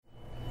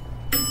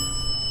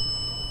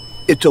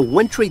It's a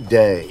wintry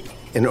day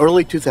in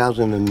early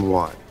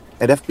 2001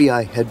 at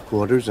FBI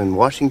headquarters in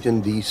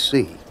Washington,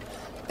 D.C.,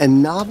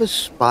 and novice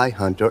spy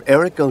hunter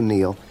Eric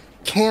O'Neill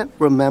can't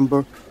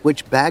remember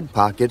which bag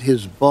pocket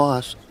his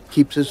boss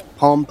keeps his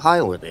Palm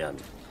Pilot in.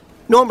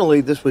 Normally,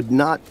 this would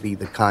not be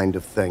the kind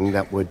of thing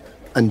that would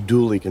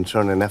unduly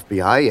concern an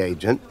FBI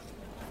agent,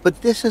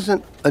 but this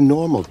isn't a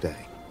normal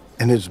day,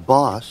 and his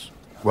boss,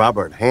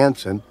 Robert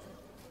Hansen,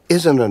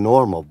 isn't a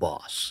normal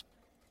boss.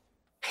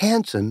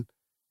 Hansen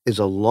is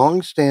a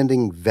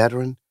long-standing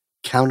veteran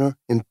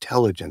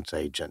counterintelligence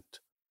agent,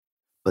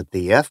 but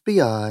the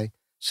FBI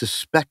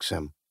suspects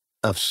him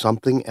of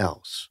something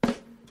else.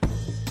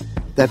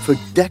 That for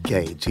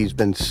decades he's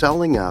been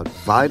selling out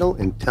vital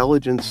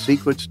intelligence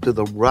secrets to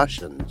the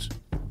Russians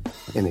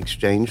in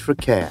exchange for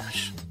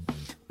cash.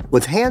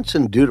 With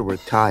Hansen due to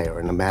retire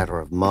in a matter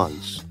of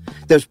months,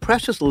 there's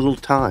precious little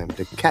time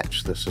to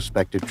catch the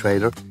suspected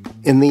traitor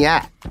in the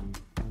act.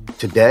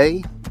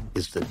 Today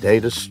is the day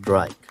to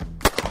strike.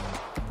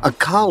 A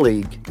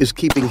colleague is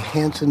keeping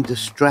Hansen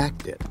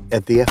distracted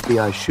at the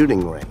FBI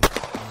shooting range,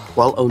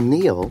 while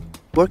O'Neill,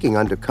 working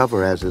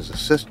undercover as his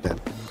assistant,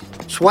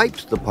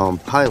 swipes the Palm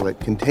Pilot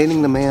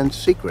containing the man's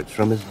secrets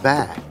from his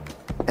bag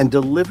and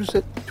delivers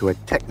it to a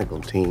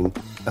technical team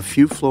a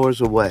few floors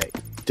away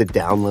to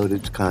download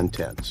its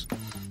contents.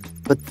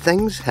 But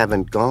things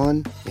haven't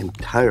gone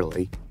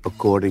entirely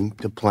according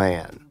to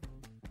plan.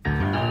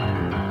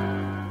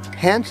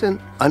 Hansen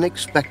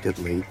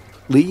unexpectedly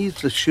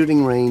leaves the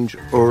shooting range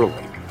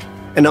early,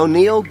 and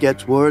O'Neill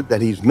gets word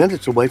that he's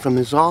minutes away from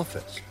his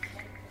office.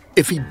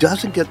 If he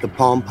doesn't get the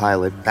Palm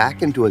Pilot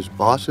back into his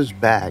boss's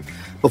bag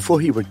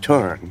before he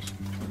returns,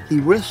 he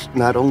risks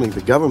not only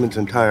the government's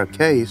entire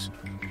case,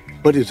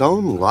 but his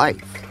own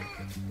life.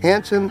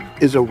 Hansen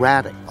is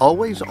erratic,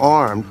 always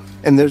armed,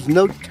 and there's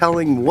no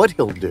telling what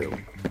he'll do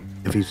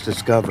if he's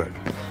discovered.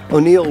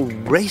 O'Neill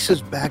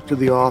races back to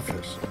the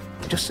office,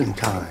 just in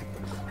time.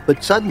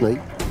 But suddenly,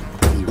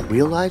 he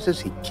realizes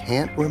he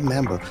can't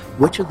remember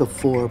which of the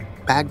 4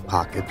 bag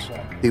pockets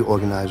the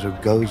organizer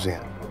goes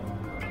in.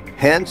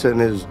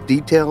 Hansen is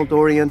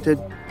detailed-oriented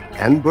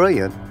and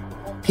brilliant.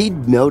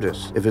 He'd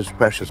notice if his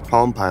precious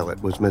Palm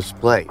Pilot was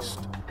misplaced.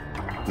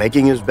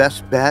 Making his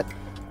best bet,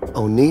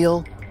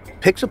 O'Neill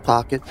picks a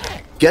pocket,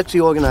 gets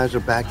the organizer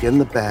back in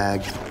the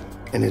bag,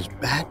 and is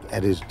back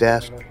at his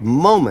desk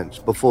moments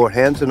before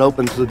Hansen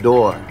opens the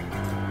door.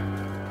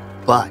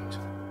 But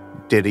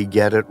did he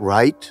get it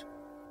right?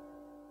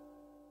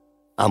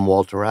 I'm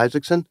Walter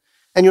Isaacson,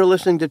 and you're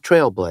listening to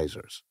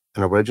Trailblazers,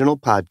 an original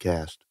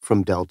podcast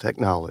from Dell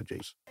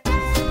Technologies.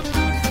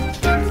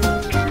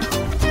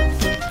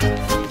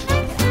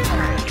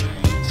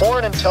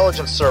 Foreign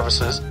intelligence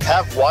services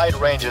have wide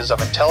ranges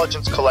of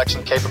intelligence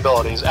collection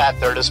capabilities at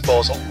their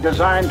disposal.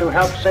 Designed to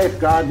help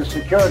safeguard the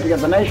security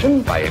of the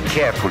nation by a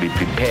carefully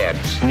prepared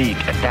sneak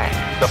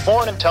attack. The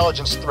foreign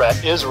intelligence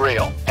threat is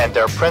real, and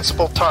their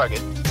principal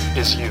target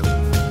is you.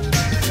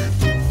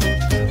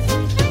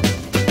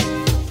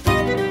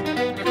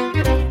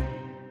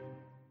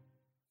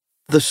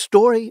 The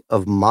story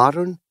of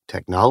modern,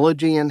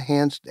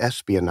 technology-enhanced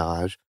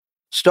espionage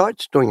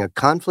starts during a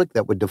conflict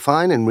that would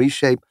define and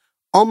reshape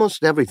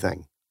almost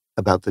everything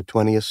about the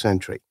 20th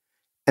century,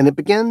 and it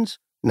begins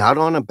not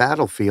on a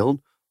battlefield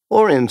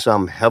or in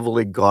some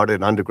heavily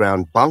guarded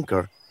underground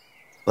bunker,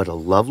 but a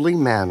lovely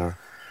manor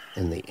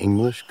in the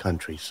English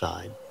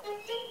countryside.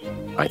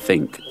 I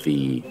think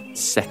the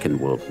Second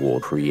World War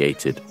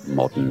created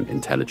modern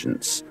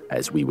intelligence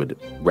as we would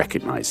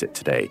recognize it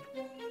today.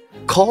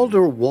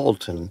 Calder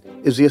Walton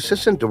is the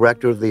assistant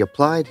director of the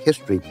Applied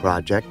History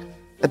Project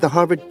at the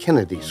Harvard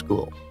Kennedy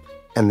School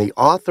and the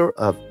author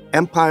of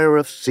Empire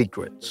of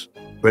Secrets,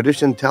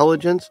 British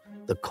Intelligence,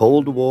 the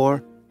Cold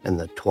War, and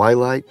the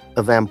Twilight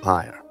of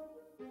Empire.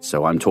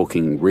 So I'm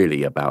talking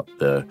really about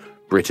the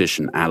British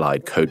and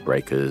Allied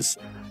codebreakers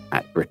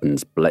at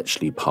Britain's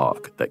Bletchley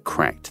Park that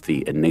cracked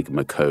the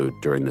Enigma code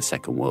during the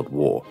Second World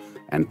War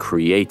and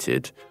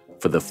created,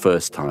 for the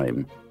first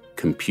time,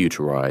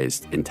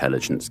 computerized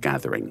intelligence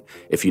gathering.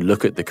 If you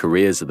look at the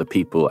careers of the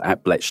people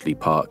at Bletchley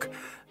Park,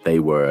 they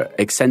were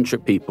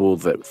eccentric people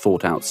that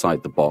thought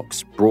outside the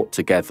box, brought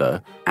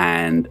together,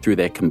 and through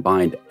their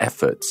combined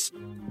efforts,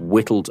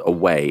 whittled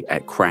away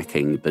at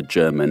cracking the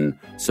German,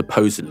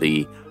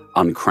 supposedly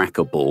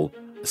uncrackable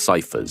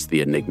ciphers,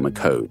 the Enigma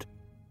code.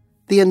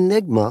 The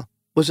Enigma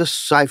was a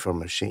cipher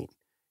machine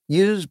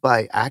used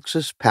by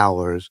Axis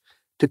powers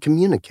to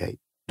communicate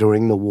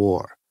during the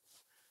war.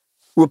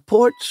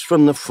 Reports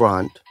from the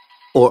front,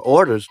 or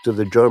orders to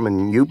the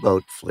German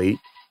U-boat fleet,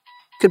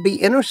 could be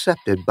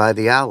intercepted by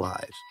the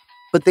Allies,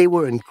 but they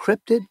were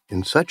encrypted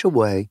in such a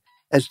way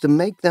as to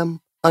make them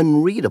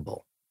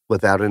unreadable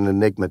without an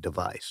Enigma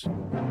device.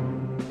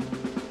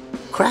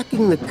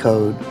 Cracking the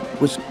code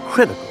was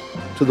critical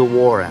to the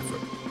war effort.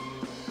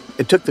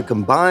 It took the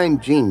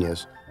combined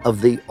genius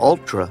of the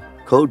Ultra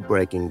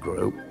code-breaking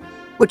group,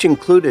 which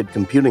included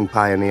computing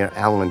pioneer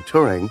Alan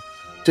Turing,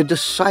 to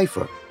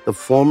decipher the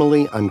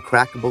formerly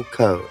uncrackable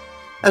code,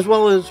 as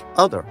well as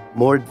other,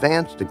 more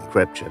advanced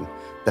encryption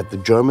that the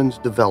Germans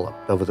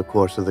developed over the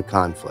course of the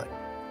conflict.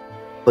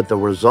 But the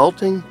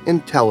resulting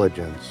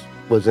intelligence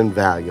was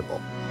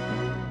invaluable.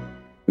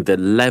 The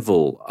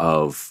level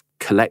of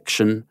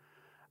collection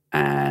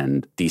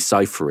and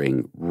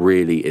deciphering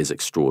really is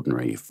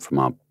extraordinary from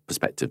our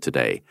perspective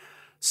today.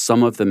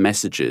 Some of the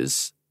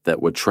messages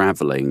that were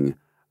traveling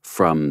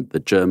from the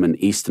German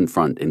Eastern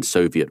Front in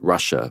Soviet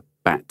Russia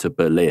back to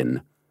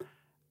Berlin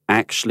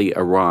actually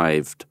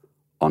arrived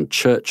on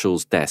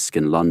Churchill's desk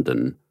in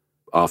London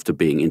after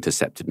being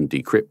intercepted and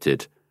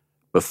decrypted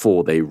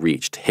before they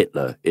reached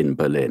Hitler in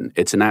Berlin.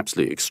 It's an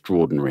absolutely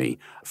extraordinary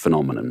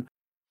phenomenon.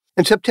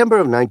 In September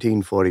of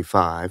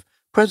 1945,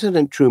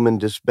 President Truman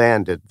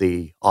disbanded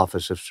the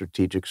Office of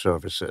Strategic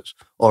Services,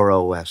 or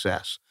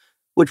OSS,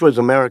 which was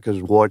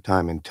America's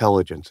wartime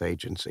intelligence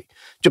agency.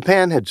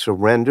 Japan had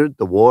surrendered,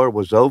 the war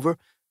was over,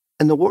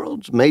 and the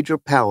world's major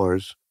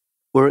powers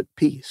were at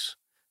peace.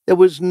 There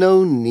was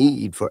no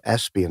need for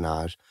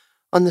espionage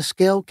on the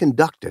scale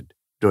conducted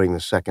during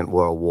the Second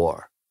World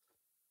War.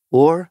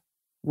 Or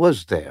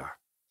was there?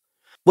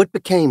 What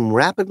became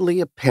rapidly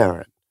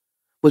apparent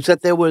was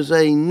that there was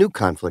a new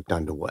conflict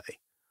underway,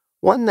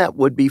 one that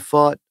would be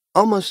fought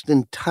almost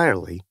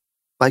entirely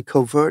by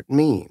covert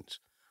means,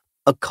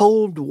 a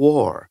Cold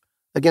War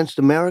against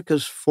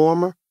America's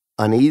former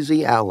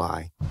uneasy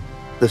ally,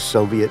 the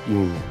Soviet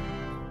Union.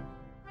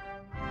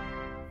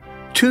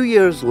 2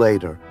 years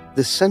later,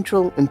 the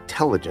Central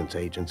Intelligence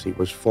Agency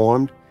was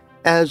formed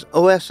as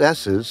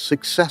OSS's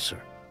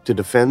successor to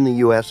defend the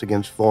U.S.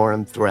 against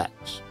foreign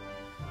threats.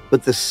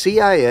 But the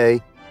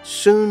CIA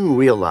soon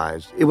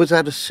realized it was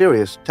at a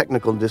serious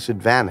technical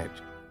disadvantage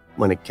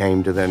when it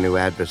came to their new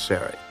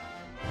adversary.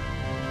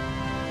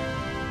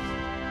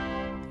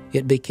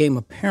 It became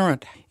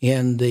apparent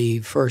in the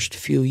first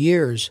few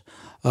years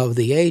of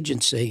the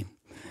agency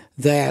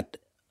that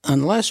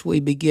unless we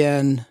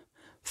began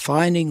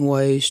finding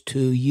ways to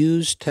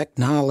use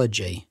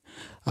technology,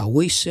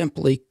 we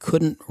simply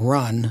couldn't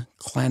run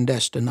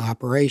clandestine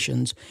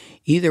operations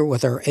either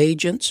with our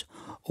agents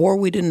or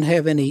we didn't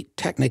have any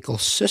technical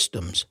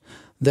systems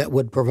that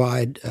would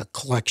provide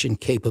collection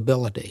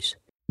capabilities.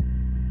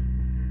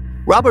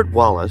 Robert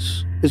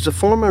Wallace is the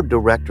former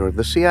director of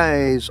the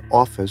CIA's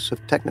Office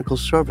of Technical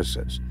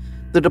Services,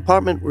 the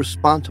department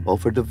responsible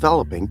for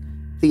developing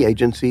the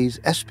agency's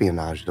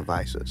espionage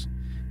devices,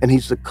 and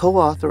he's the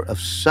co-author of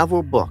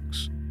several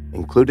books,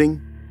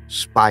 including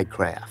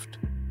Spycraft.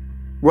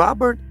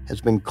 Robert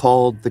has been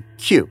called the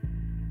Q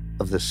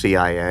of the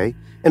CIA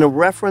in a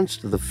reference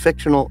to the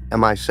fictional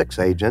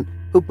MI6 agent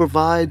who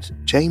provides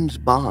James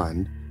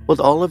Bond with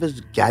all of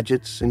his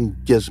gadgets and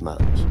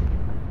gizmos.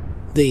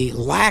 The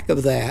lack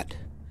of that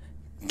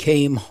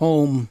came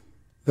home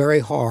very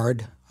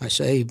hard, I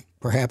say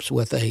perhaps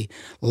with a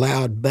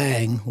loud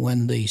bang,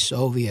 when the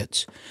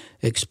Soviets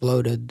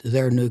exploded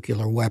their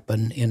nuclear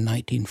weapon in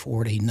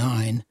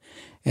 1949,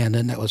 and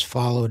then that was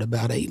followed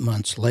about 8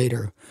 months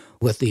later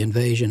with the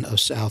invasion of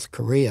South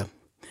Korea.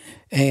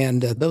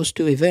 And those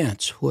two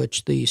events,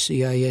 which the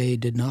CIA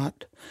did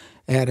not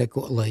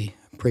adequately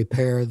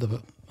prepare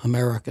the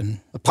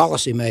American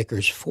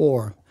policymakers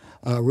for,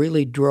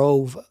 really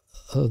drove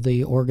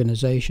the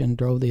organization,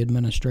 drove the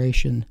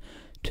administration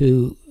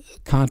to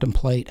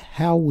contemplate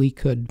how we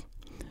could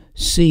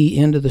see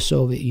into the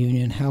Soviet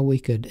Union, how we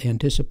could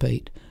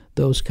anticipate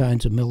those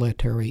kinds of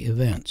military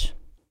events.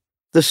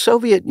 The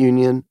Soviet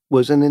Union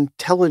was an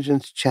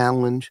intelligence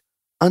challenge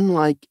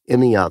unlike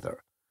any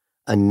other,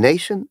 a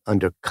nation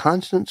under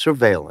constant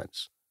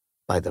surveillance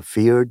by the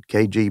feared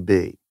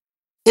KGB.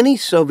 Any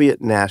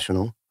Soviet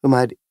national who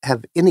might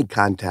have any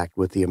contact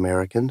with the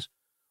Americans,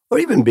 or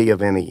even be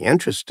of any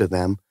interest to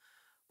them,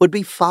 would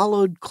be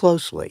followed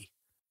closely.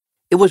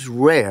 It was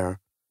rare,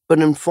 but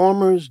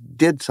informers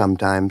did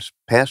sometimes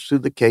pass through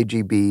the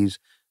KGB's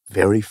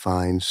very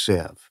fine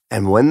sieve.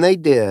 And when they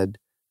did,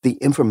 the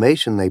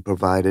information they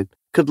provided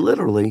could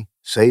literally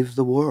save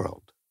the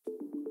world.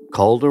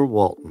 Calder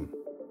Walton.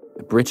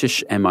 The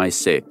British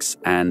MI6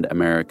 and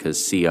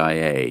America's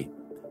CIA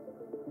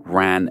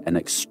ran an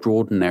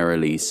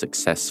extraordinarily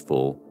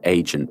successful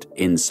agent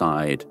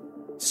inside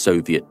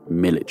Soviet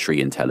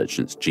military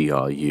intelligence,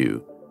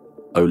 GRU.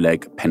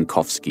 Oleg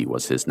Penkovsky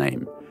was his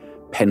name.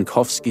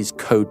 Penkovsky's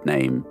code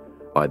name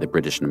by the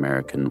British and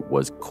American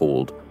was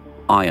called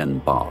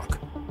Ironbark.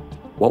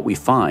 What we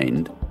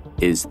find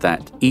is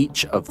that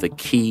each of the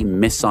key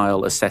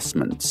missile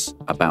assessments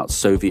about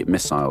Soviet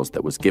missiles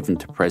that was given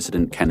to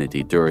President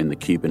Kennedy during the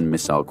Cuban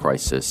Missile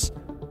Crisis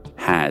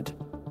had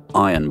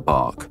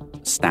Ironbark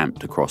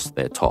stamped across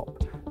their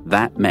top.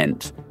 That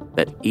meant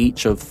that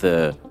each of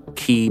the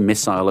key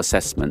missile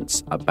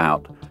assessments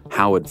about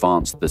how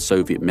advanced the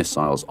Soviet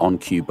missiles on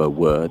Cuba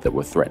were that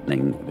were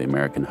threatening the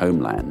American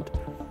homeland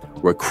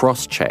were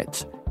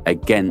cross-checked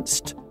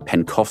against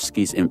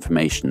Penkovsky's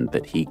information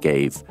that he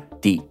gave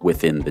deep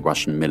within the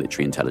Russian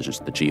military intelligence,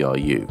 the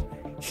GRU.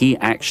 He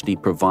actually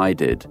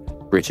provided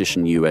British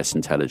and US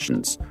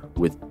intelligence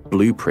with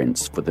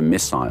blueprints for the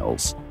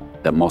missiles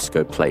that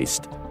Moscow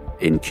placed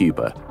in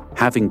Cuba.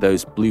 Having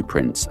those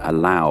blueprints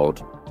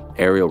allowed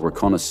aerial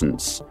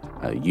reconnaissance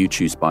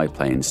U-2 spy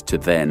planes to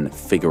then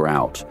figure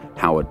out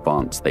how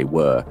advanced they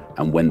were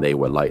and when they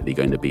were likely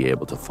going to be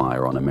able to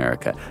fire on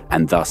America,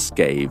 and thus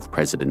gave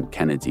President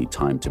Kennedy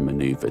time to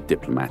maneuver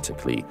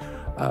diplomatically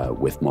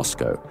with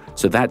Moscow.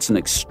 So that's an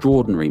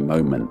extraordinary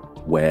moment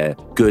where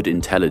good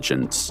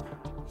intelligence,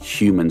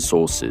 human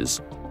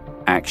sources,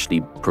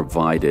 actually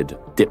provided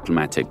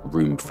diplomatic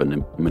room for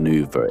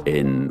maneuver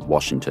in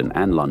Washington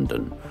and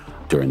London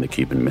during the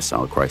Cuban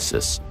Missile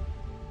Crisis.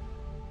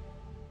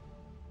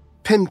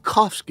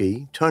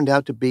 Penkovsky turned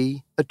out to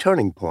be a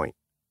turning point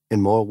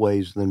in more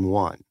ways than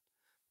one.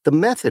 The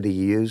method he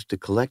used to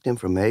collect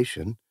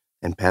information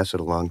and pass it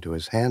along to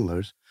his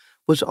handlers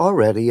was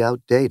already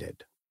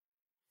outdated.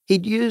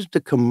 He'd used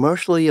a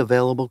commercially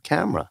available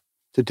camera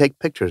to take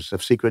pictures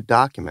of secret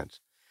documents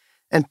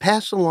and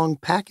pass along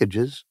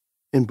packages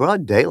in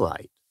broad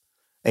daylight.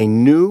 A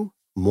new,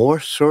 more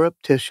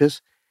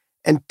surreptitious,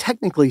 and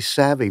technically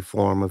savvy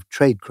form of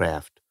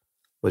tradecraft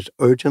was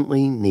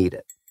urgently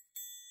needed.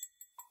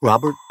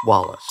 Robert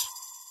Wallace.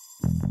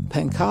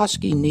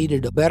 Penkovsky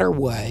needed a better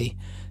way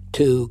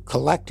to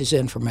collect his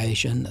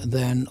information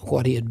than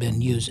what he had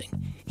been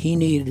using. He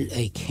needed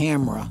a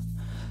camera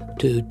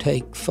to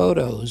take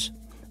photos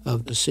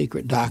of the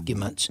secret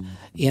documents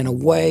in a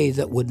way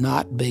that would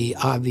not be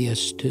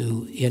obvious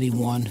to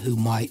anyone who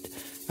might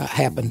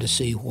happen to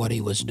see what he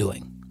was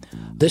doing.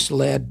 This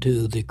led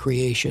to the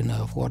creation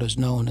of what is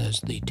known as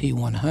the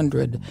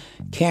T100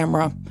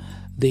 camera,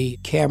 the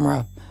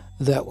camera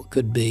that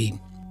could be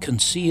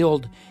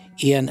concealed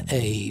in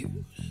a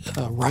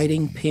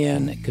writing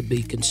pen, it could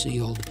be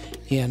concealed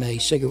in a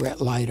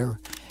cigarette lighter,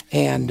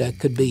 and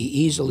could be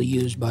easily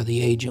used by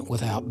the agent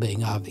without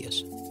being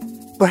obvious.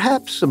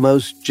 Perhaps the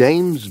most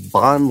James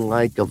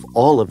Bond-like of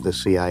all of the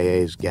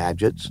CIA's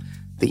gadgets,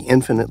 the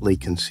infinitely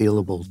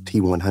concealable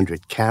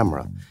T100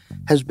 camera,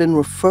 has been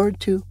referred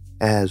to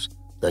as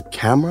the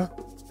camera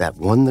that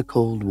won the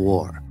Cold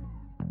War.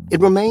 It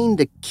remained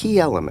a key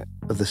element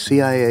of the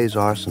CIA's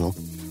arsenal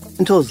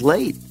until as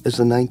late as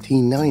the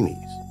 1990s.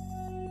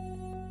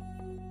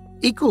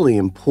 Equally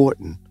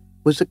important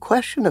was the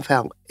question of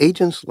how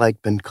agents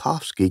like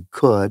Penkovsky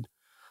could,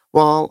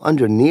 while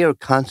under near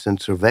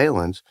constant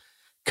surveillance,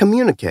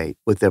 communicate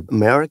with their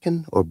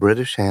American or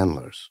British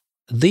handlers.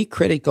 The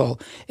critical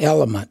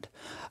element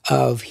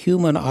of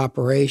human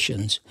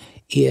operations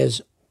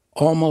is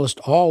almost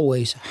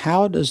always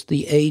how does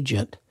the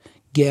agent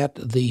get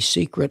the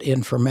secret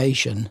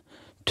information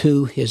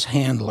to his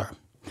handler?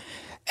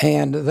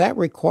 And that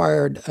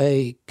required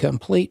a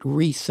complete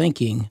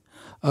rethinking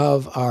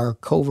of our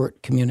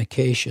covert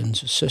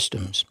communications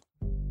systems.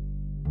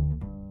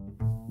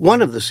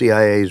 One of the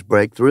CIA's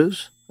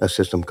breakthroughs, a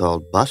system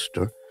called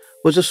Buster,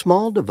 was a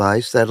small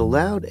device that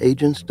allowed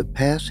agents to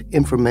pass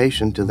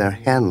information to their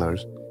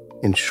handlers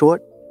in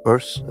short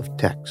bursts of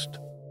text.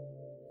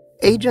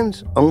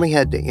 Agents only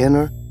had to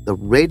enter the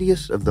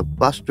radius of the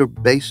Buster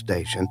base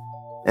station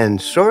and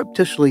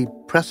surreptitiously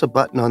press a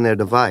button on their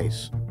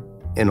device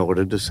in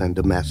order to send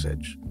a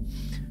message.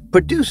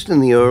 Produced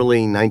in the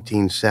early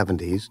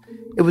 1970s,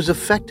 it was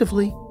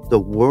effectively the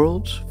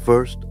world's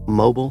first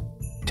mobile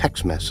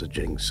text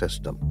messaging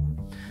system.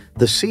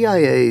 The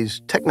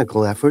CIA's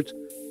technical efforts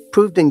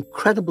proved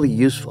incredibly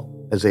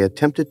useful as they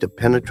attempted to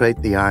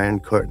penetrate the Iron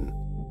Curtain.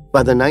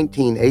 By the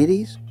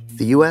 1980s,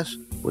 the U.S.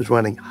 was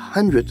running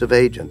hundreds of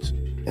agents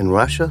in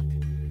Russia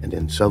and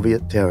in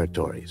Soviet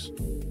territories.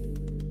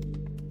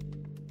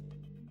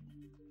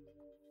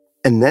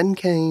 And then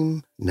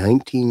came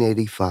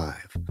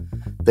 1985,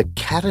 the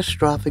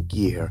catastrophic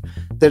year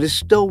that is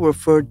still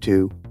referred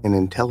to in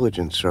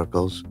intelligence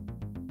circles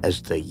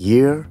as the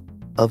Year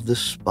of the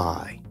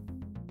Spy.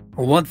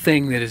 Well, one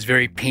thing that is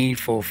very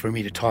painful for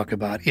me to talk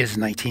about is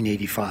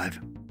 1985,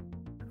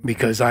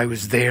 because I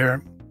was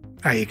there,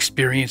 I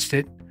experienced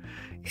it,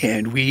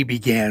 and we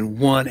began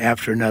one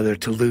after another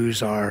to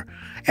lose our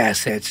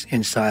assets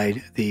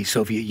inside the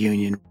Soviet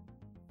Union.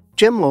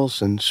 Jim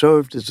Olson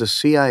served as the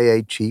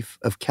CIA chief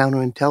of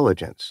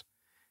counterintelligence,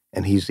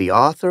 and he's the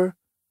author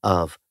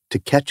of To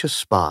Catch a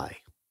Spy.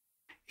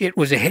 It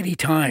was a heady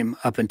time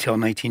up until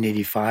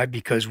 1985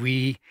 because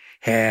we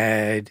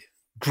had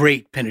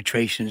great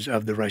penetrations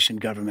of the Russian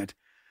government.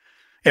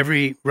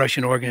 Every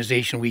Russian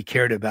organization we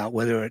cared about,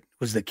 whether it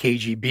was the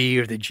KGB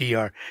or the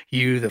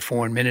GRU, the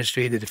Foreign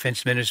Ministry, the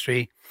Defense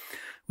Ministry,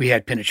 we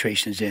had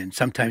penetrations in,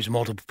 sometimes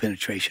multiple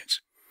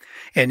penetrations.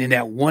 And in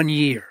that 1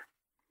 year,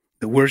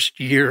 the worst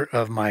year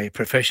of my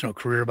professional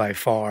career by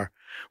far,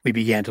 we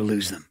began to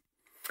lose them.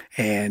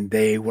 And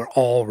they were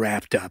all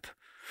wrapped up.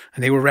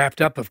 And they were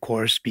wrapped up, of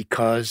course,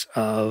 because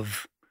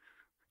of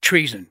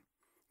treason,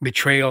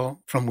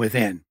 betrayal from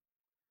within.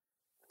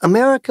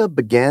 America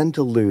began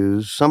to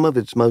lose some of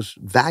its most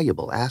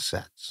valuable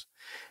assets,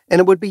 and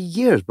it would be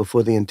years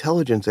before the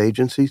intelligence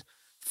agencies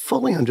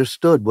fully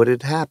understood what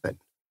had happened.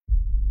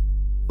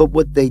 But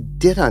what they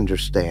did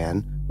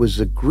understand was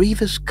the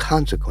grievous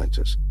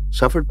consequences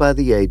suffered by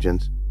the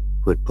agents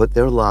who had put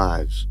their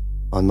lives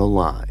on the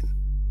line.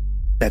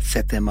 That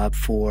set them up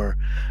for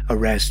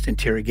arrest,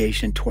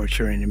 interrogation,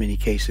 torture, and in many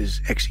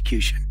cases,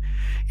 execution.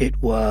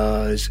 It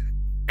was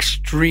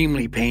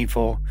extremely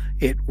painful.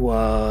 It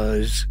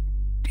was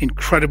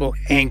incredible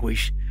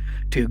anguish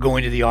to go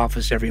into the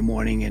office every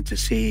morning and to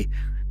see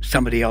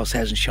somebody else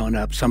hasn't shown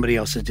up, somebody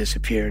else has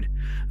disappeared.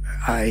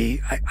 I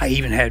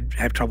even had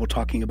trouble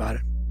talking about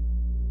it.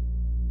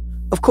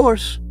 Of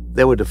course,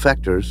 there were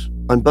defectors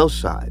on both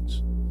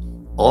sides.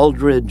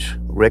 Aldridge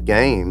Rick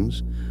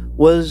Ames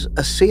was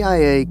a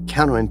CIA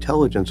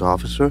counterintelligence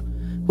officer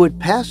who had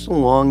passed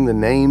along the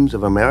names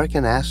of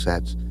American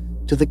assets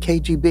to the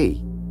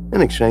KGB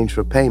in exchange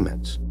for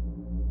payments.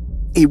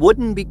 He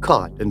wouldn't be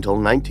caught until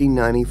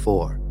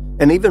 1994,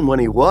 and even when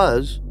he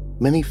was,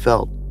 many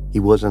felt he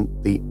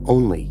wasn't the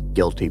only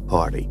guilty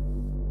party.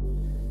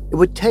 It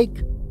would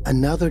take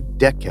another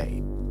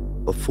decade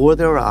before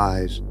their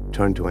eyes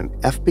turned to an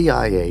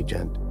FBI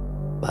agent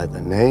by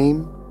the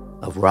name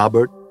of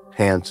Robert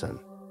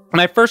Hanssen.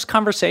 My first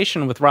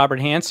conversation with Robert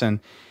Hanssen,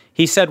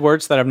 he said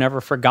words that I've never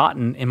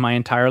forgotten in my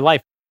entire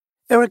life.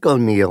 Eric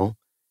O'Neill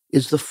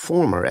is the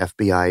former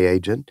FBI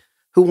agent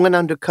who went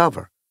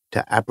undercover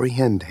to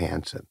apprehend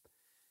Hanssen,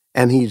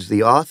 and he's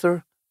the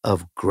author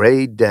of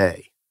Gray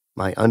Day,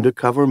 my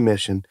undercover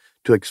mission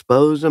to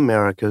expose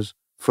America's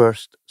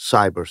first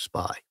cyber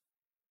spy.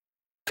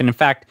 And in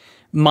fact,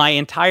 my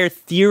entire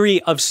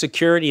theory of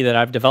security that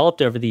I've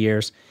developed over the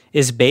years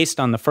is based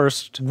on the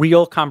first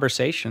real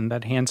conversation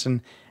that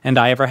Hanssen and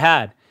I ever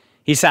had.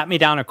 He sat me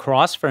down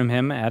across from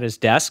him at his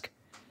desk,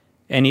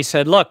 and he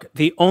said, look,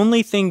 the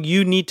only thing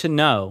you need to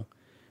know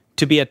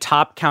to be a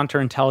top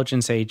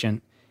counterintelligence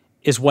agent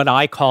is what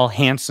I call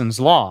Hanssen's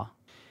Law.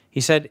 He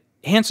said,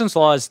 Hanssen's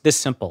Law is this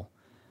simple.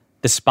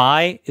 The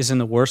spy is in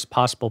the worst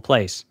possible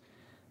place.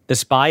 The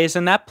spy is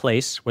in that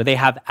place where they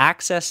have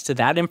access to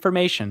that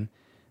information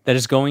that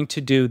is going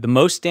to do the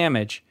most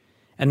damage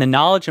and the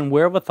knowledge and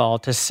wherewithal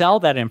to sell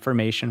that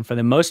information for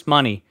the most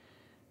money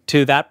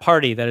to that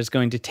party that is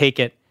going to take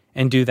it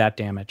and do that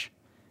damage.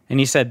 And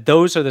he said,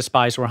 those are the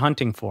spies we're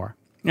hunting for.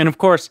 And of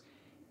course,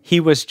 he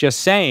was just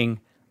saying,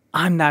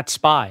 I'm that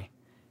spy.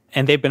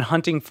 And they've been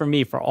hunting for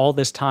me for all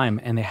this time,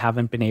 and they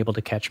haven't been able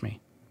to catch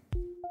me.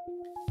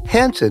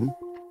 Hanssen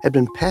had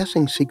been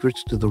passing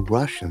secrets to the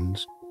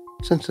Russians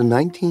since the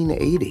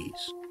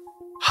 1980s.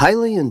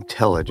 Highly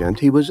intelligent,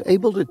 he was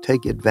able to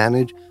take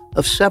advantage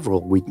of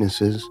several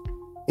weaknesses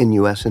in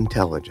U.S.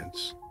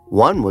 intelligence.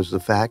 One was the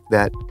fact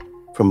that,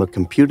 from a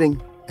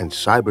computing and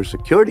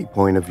cybersecurity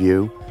point of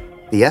view,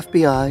 the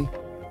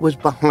FBI was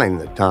behind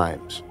the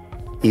times,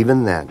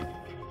 even then.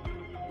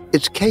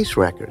 Its case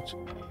records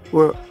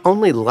were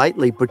only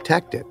lightly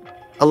protected,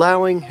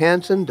 allowing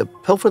Hanssen to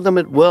pilfer them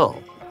at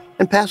will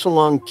and pass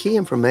along key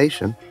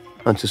information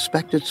on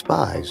suspected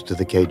spies to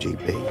the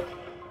KGB.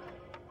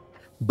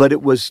 But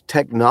it was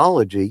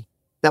technology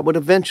that would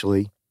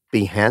eventually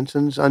be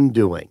Hanssen's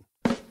undoing.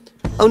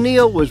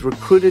 O'Neill was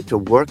recruited to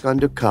work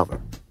undercover,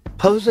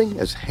 posing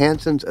as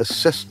Hanssen's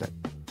assistant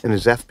in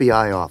his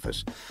FBI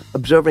office,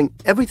 observing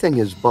everything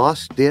his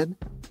boss did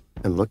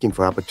and looking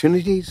for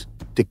opportunities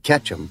to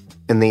catch him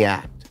in the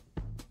act.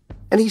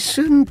 And he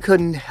soon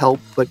couldn't help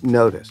but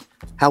notice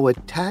how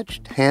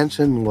attached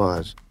Hanssen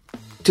was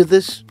to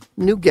this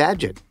new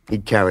gadget he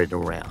carried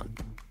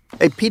around,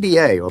 a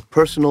PDA, or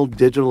personal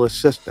digital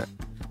assistant,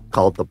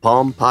 called the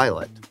Palm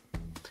Pilot.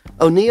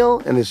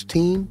 O'Neill and his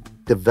team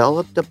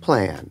developed a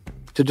plan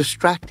to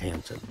distract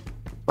Hanssen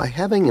by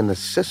having an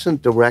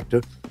assistant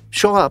director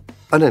show up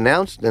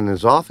unannounced in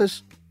his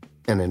office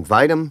and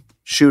invite him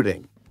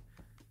shooting.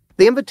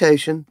 The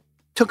invitation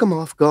took him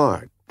off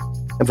guard,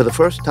 and for the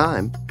first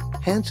time,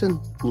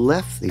 Hanssen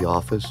left the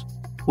office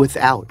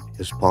without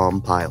his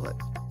Palm Pilot.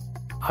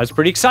 I was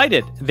pretty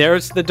excited.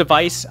 There's the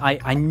device.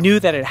 I knew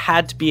that it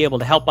had to be able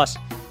to help us.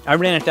 I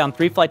ran it down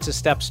 3 flights of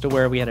steps to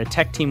where we had a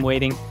tech team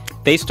waiting.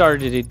 They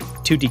started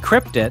to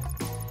decrypt it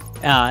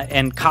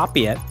and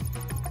copy it.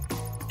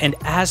 And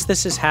as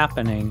this is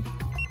happening,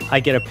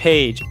 I get a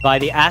page by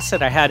the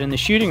asset I had in the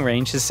shooting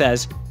range that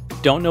says,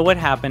 don't know what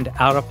happened,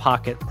 out of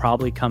pocket,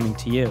 probably coming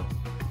to you.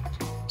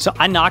 So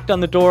I knocked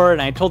on the door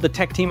and I told the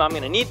tech team, I'm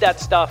going to need that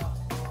stuff.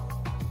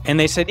 And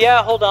they said,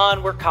 yeah, hold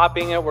on, we're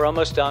copying it, we're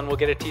almost done, we'll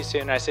get it to you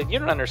soon. And I said, you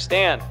don't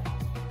understand.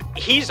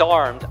 He's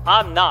armed,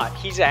 I'm not.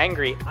 He's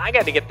angry. I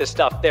got to get this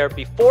stuff there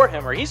before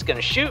him or he's going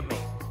to shoot me.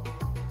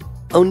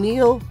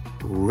 O'Neill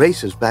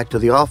races back to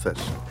the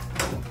office,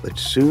 but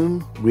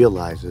soon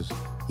realizes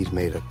he's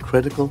made a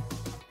critical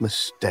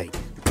mistake.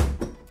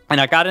 And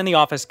I got in the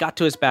office, got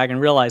to his bag,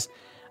 and realized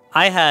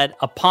I had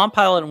a Palm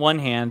Pilot in one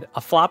hand,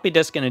 a floppy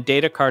disk, and a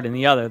data card in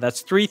the other.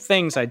 That's 3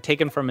 things I'd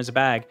taken from his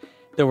bag.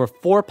 There were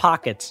 4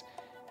 pockets.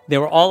 They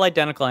were all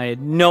identical. I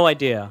had no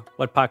idea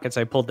what pockets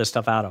I pulled this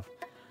stuff out of.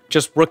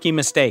 Just rookie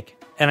mistake.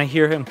 And I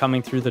hear him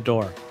coming through the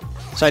door.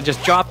 So I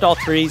just dropped all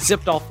 3,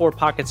 zipped all 4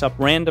 pockets up,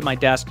 ran to my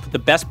desk, put the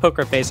best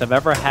poker face I've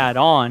ever had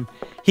on.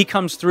 He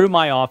comes through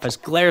my office,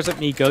 glares at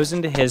me, goes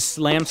into his,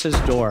 slams his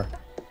door.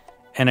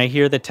 And I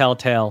hear the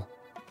telltale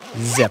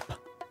zip.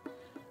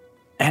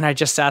 And I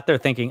just sat there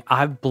thinking,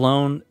 I've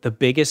blown the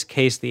biggest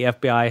case the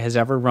FBI has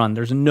ever run.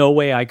 There's no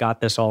way I got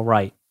this all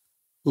right.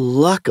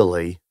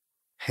 Luckily,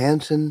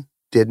 Hanssen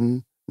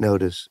didn't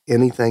notice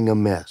anything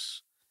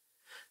amiss.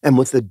 And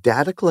with the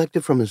data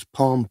collected from his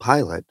Palm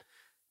Pilot,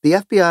 the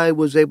FBI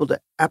was able to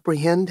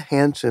apprehend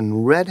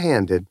Hansen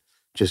red-handed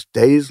just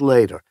days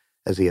later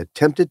as he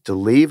attempted to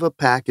leave a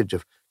package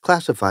of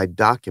classified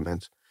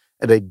documents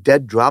at a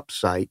dead drop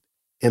site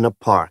in a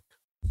park.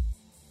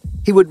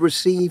 He would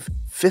receive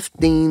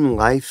 15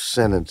 life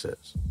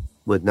sentences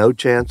with no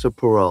chance of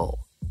parole.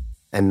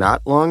 And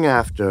not long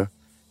after,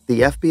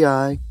 the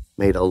FBI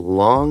made a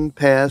long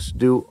past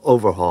due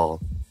overhaul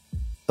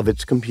of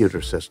its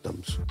computer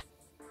systems.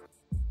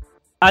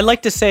 I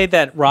like to say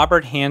that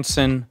Robert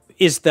Hansen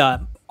is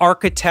the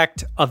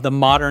architect of the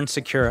modern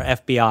secure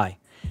FBI,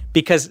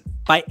 because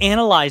by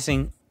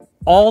analyzing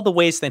all the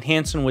ways that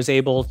Hansen was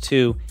able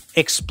to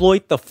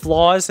exploit the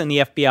flaws in the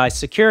FBI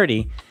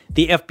security,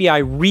 the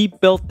FBI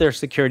rebuilt their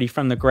security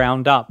from the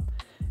ground up.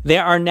 They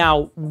are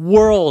now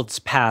worlds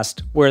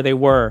past where they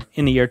were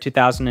in the year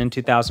 2000 and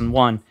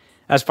 2001,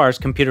 as far as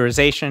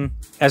computerization,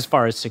 as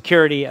far as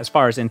security, as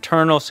far as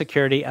internal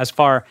security, as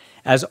far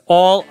as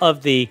all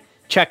of the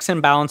checks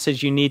and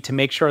balances you need to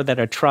make sure that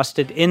a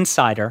trusted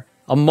insider,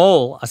 a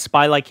mole, a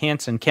spy like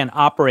Hansen, can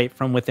operate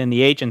from within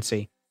the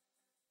agency.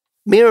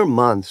 Mere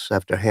months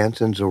after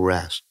Hansen's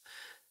arrest,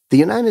 the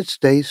United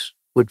States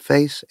would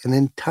face an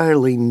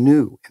entirely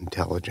new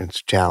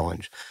intelligence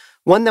challenge,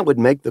 one that would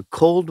make the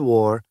Cold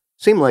War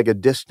seem like a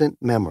distant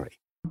memory.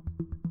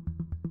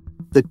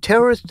 The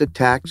terrorist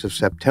attacks of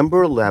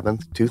September 11,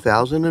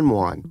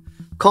 2001,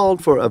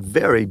 called for a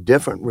very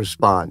different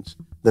response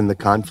than the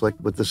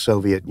conflict with the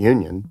Soviet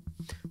Union.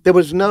 There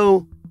was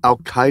no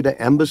Al-Qaeda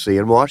embassy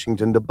in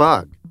Washington to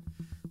bug,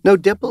 no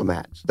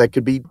diplomats that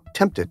could be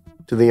tempted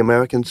to the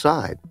American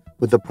side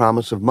with the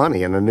promise of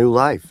money and a new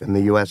life in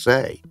the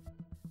USA.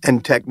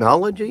 And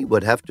technology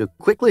would have to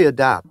quickly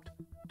adapt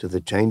to the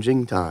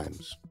changing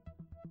times.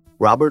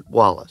 Robert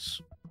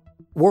Wallace.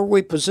 Were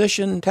we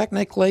positioned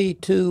technically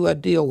to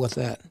deal with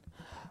that?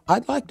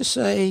 I'd like to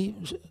say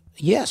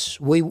yes,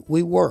 we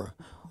were.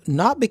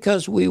 Not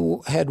because we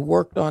had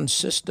worked on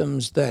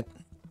systems that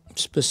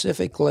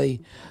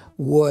specifically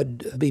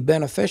would be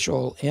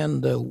beneficial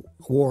in the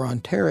war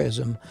on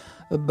terrorism,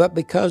 but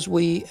because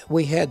we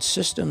had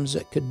systems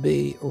that could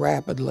be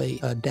rapidly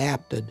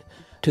adapted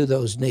to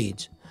those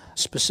needs.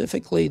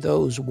 Specifically,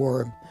 those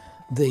were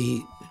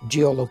the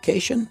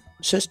geolocation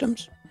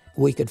systems.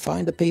 We could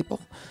find the people.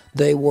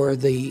 They were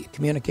the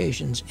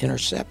communications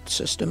intercept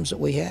systems that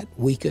we had.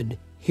 We could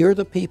hear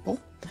the people.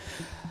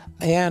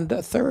 And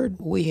third,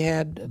 we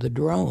had the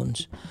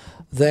drones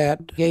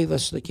that gave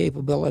us the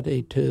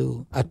capability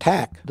to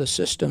attack the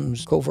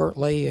systems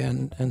covertly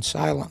and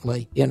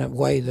silently in a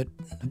way that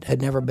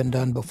had never been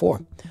done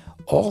before.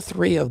 All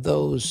three of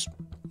those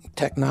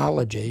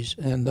technologies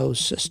and those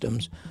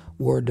systems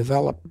were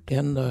developed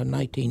in the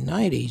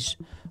 1990s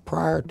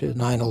prior to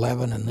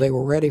 9/11, and they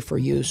were ready for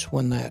use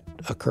when that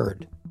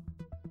occurred.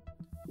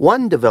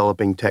 One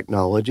developing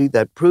technology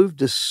that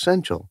proved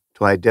essential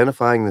to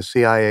identifying the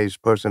CIA's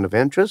person of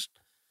interest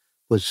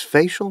was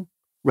facial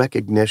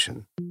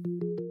recognition.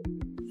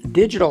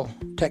 Digital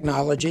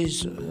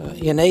technologies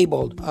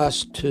enabled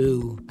us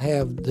to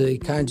have the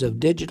kinds of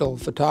digital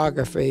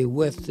photography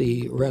with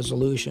the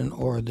resolution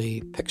or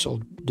the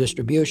pixel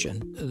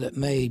distribution that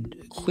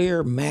made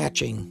clear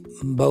matching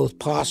both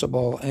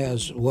possible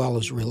as well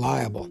as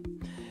reliable.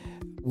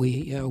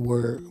 We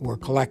were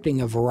collecting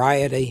a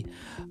variety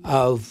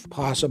of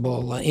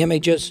possible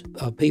images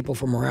of people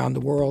from around the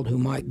world who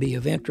might be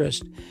of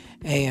interest,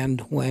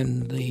 and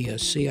when the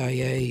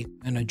CIA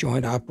in a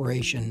joint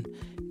operation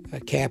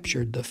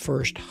captured the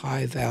first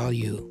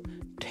high-value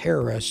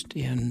terrorist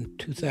in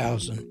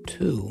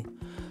 2002,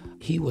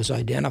 he was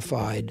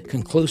identified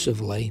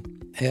conclusively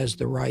as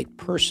the right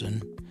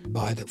person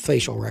by the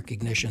facial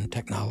recognition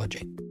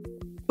technology.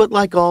 But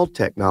like all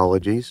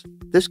technologies,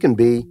 this can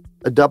be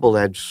a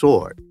double-edged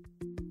sword.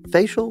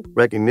 Facial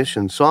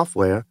recognition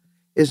software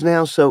is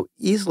now so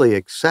easily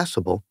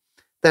accessible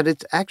that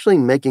it's actually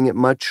making it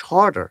much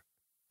harder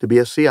to be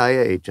a CIA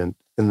agent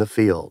in the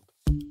field.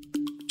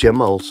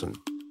 Jim Olson.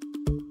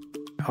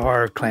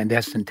 Our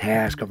clandestine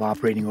task of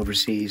operating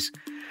overseas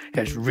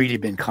has really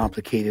been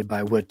complicated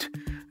by what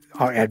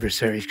our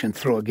adversaries can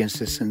throw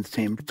against us in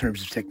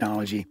terms of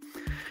technology.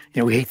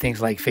 We hate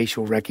things like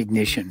facial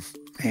recognition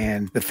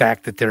and the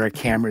fact that there are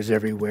cameras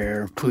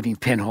everywhere, including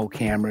pinhole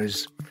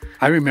cameras.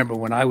 I remember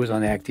when I was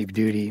on active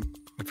duty,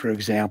 for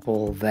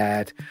example,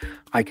 that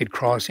I could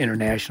cross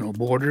international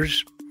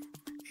borders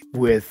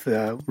with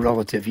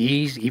relative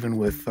ease, even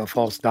with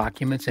false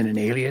documents and an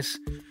alias,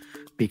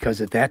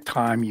 because at that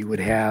time you would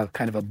have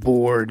kind of a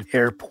bored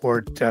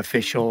airport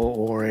official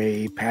or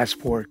a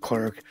passport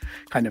clerk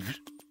kind of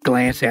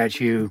glance at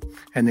you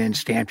and then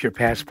stamp your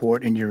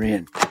passport and you're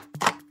in.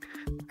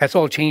 That's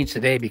all changed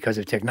today because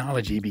of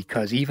technology,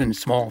 because even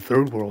small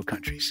third world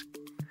countries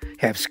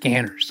have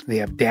scanners, they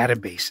have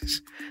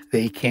databases.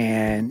 They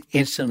can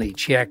instantly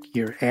check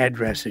your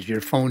addresses,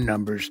 your phone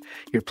numbers,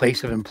 your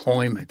place of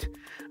employment,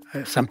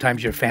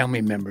 sometimes your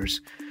family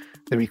members.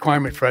 The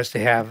requirement for us to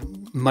have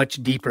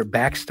much deeper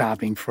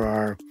backstopping for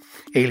our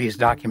alias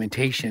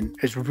documentation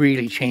has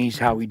really changed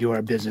how we do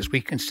our business.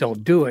 We can still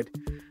do it,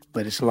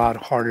 but it's a lot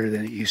harder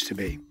than it used to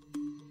be.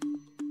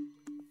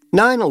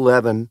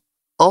 9/11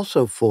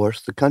 also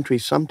forced the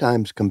country's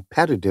sometimes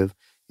competitive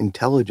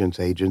intelligence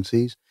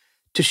agencies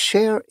to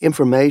share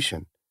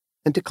information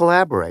and to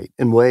collaborate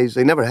in ways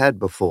they never had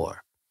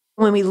before.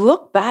 When we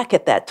look back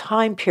at that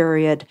time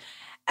period,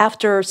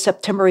 after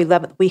September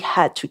 11th, we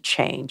had to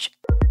change.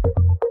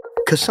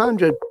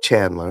 Cassandra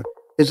Chandler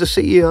is the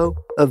CEO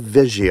of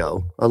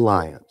Vigio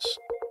Alliance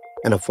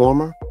and a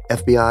former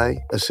FBI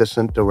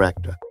assistant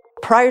director.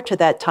 Prior to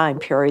that time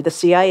period, the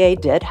CIA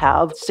did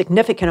have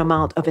significant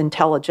amount of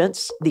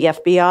intelligence. The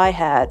FBI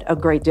had a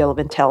great deal of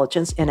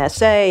intelligence,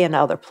 NSA and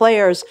other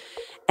players.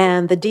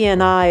 And the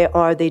DNI,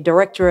 or the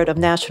Directorate of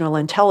National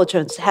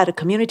Intelligence, had a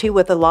community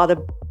with a lot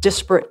of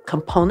disparate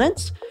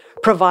components,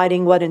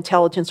 providing what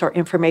intelligence or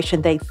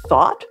information they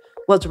thought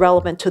was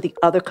relevant to the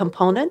other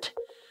component.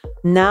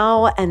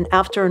 Now and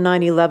after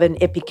 9/11,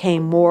 it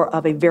became more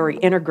of a very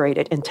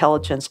integrated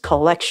intelligence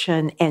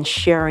collection and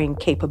sharing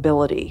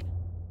capability.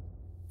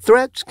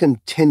 Threats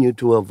continue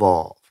to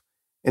evolve.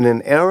 In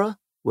an era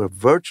where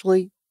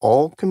virtually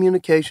all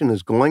communication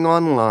is going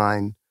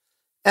online,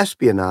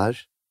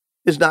 espionage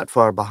is not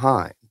far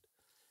behind.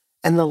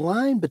 And the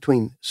line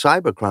between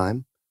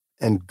cybercrime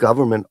and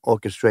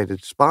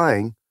government-orchestrated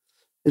spying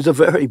is a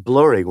very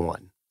blurry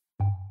one.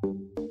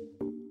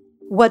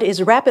 What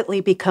is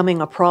rapidly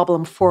becoming a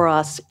problem for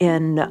us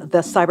in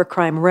the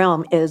cybercrime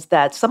realm is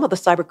that some of the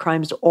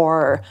cybercrimes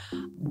are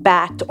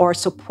backed or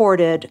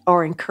supported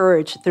or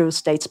encouraged through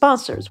state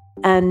sponsors.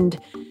 And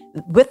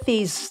with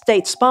these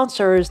state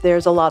sponsors,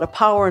 there's a lot of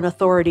power and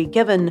authority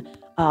given,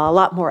 a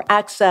lot more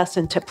access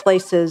into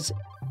places.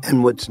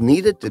 And what's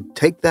needed to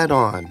take that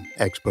on,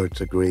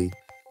 experts agree,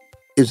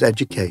 is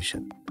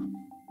education.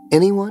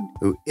 Anyone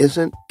who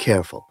isn't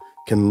careful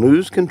can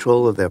lose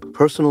control of their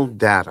personal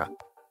data,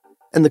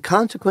 and the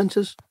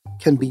consequences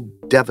can be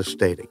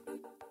devastating,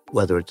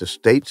 whether it's a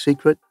state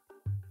secret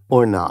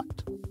or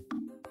not.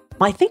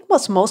 I think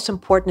what's most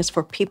important is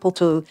for people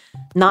to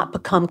not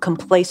become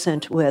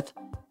complacent with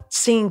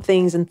seeing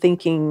things and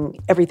thinking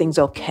everything's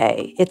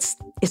okay. It's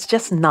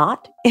just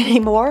not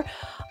anymore.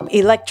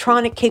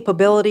 Electronic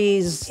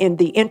capabilities in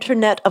the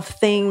Internet of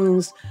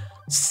Things,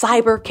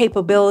 cyber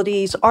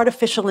capabilities,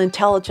 artificial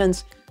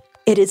intelligence,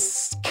 it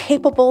is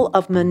capable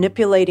of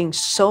manipulating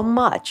so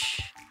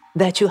much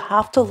that you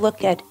have to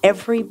look at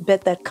every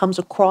bit that comes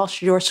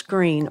across your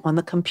screen on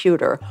the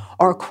computer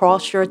or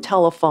across your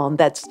telephone.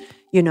 That's,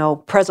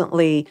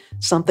 presently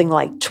something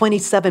like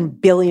 27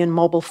 billion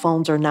mobile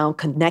phones are now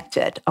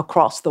connected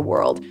across the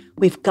world.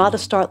 We've got to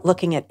start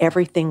looking at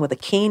everything with a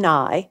keen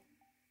eye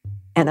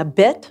and a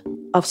bit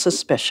of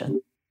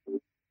suspicion.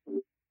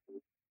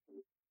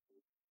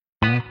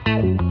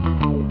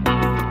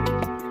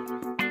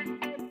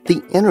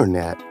 The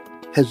internet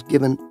has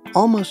given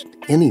almost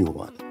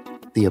anyone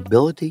the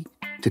ability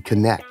to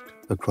connect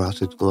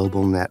across its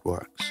global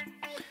networks.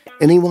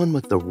 Anyone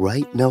with the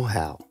right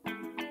know-how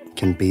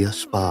can be a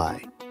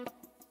spy.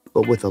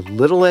 But with a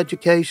little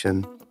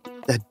education,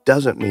 that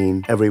doesn't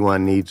mean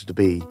everyone needs to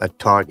be a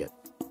target.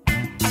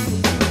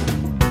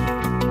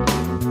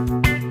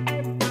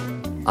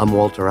 I'm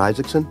Walter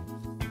Isaacson,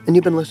 and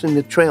you've been listening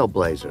to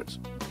Trailblazers,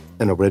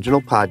 an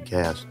original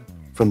podcast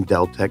from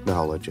Dell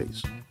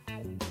Technologies.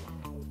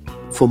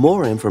 For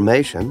more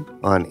information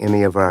on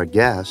any of our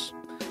guests,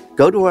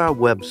 go to our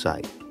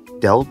website,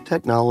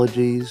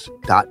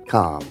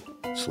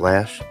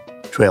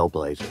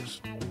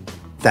 delltechnologies.com/trailblazers.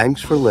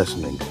 Thanks for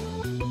listening.